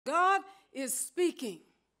God is speaking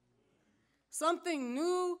something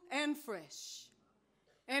new and fresh.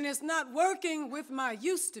 And it's not working with my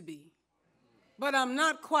used to be, but I'm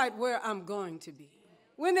not quite where I'm going to be.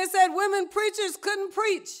 When they said women preachers couldn't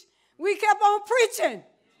preach, we kept on preaching.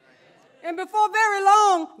 And before very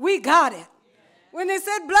long, we got it. When they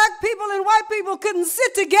said black people and white people couldn't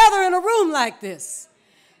sit together in a room like this,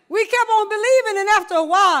 we kept on believing, and after a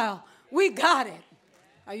while, we got it.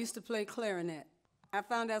 I used to play clarinet. I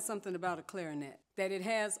found out something about a clarinet, that it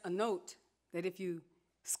has a note that if you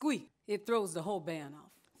squeak, it throws the whole band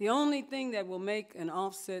off. The only thing that will make an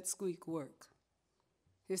offset squeak work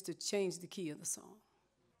is to change the key of the song.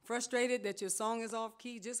 Frustrated that your song is off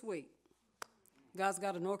key, just wait. God's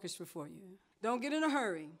got an orchestra for you. Don't get in a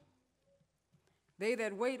hurry. They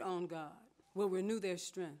that wait on God will renew their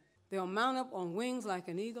strength. They'll mount up on wings like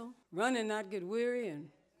an eagle, run and not get weary, and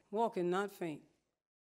walk and not faint.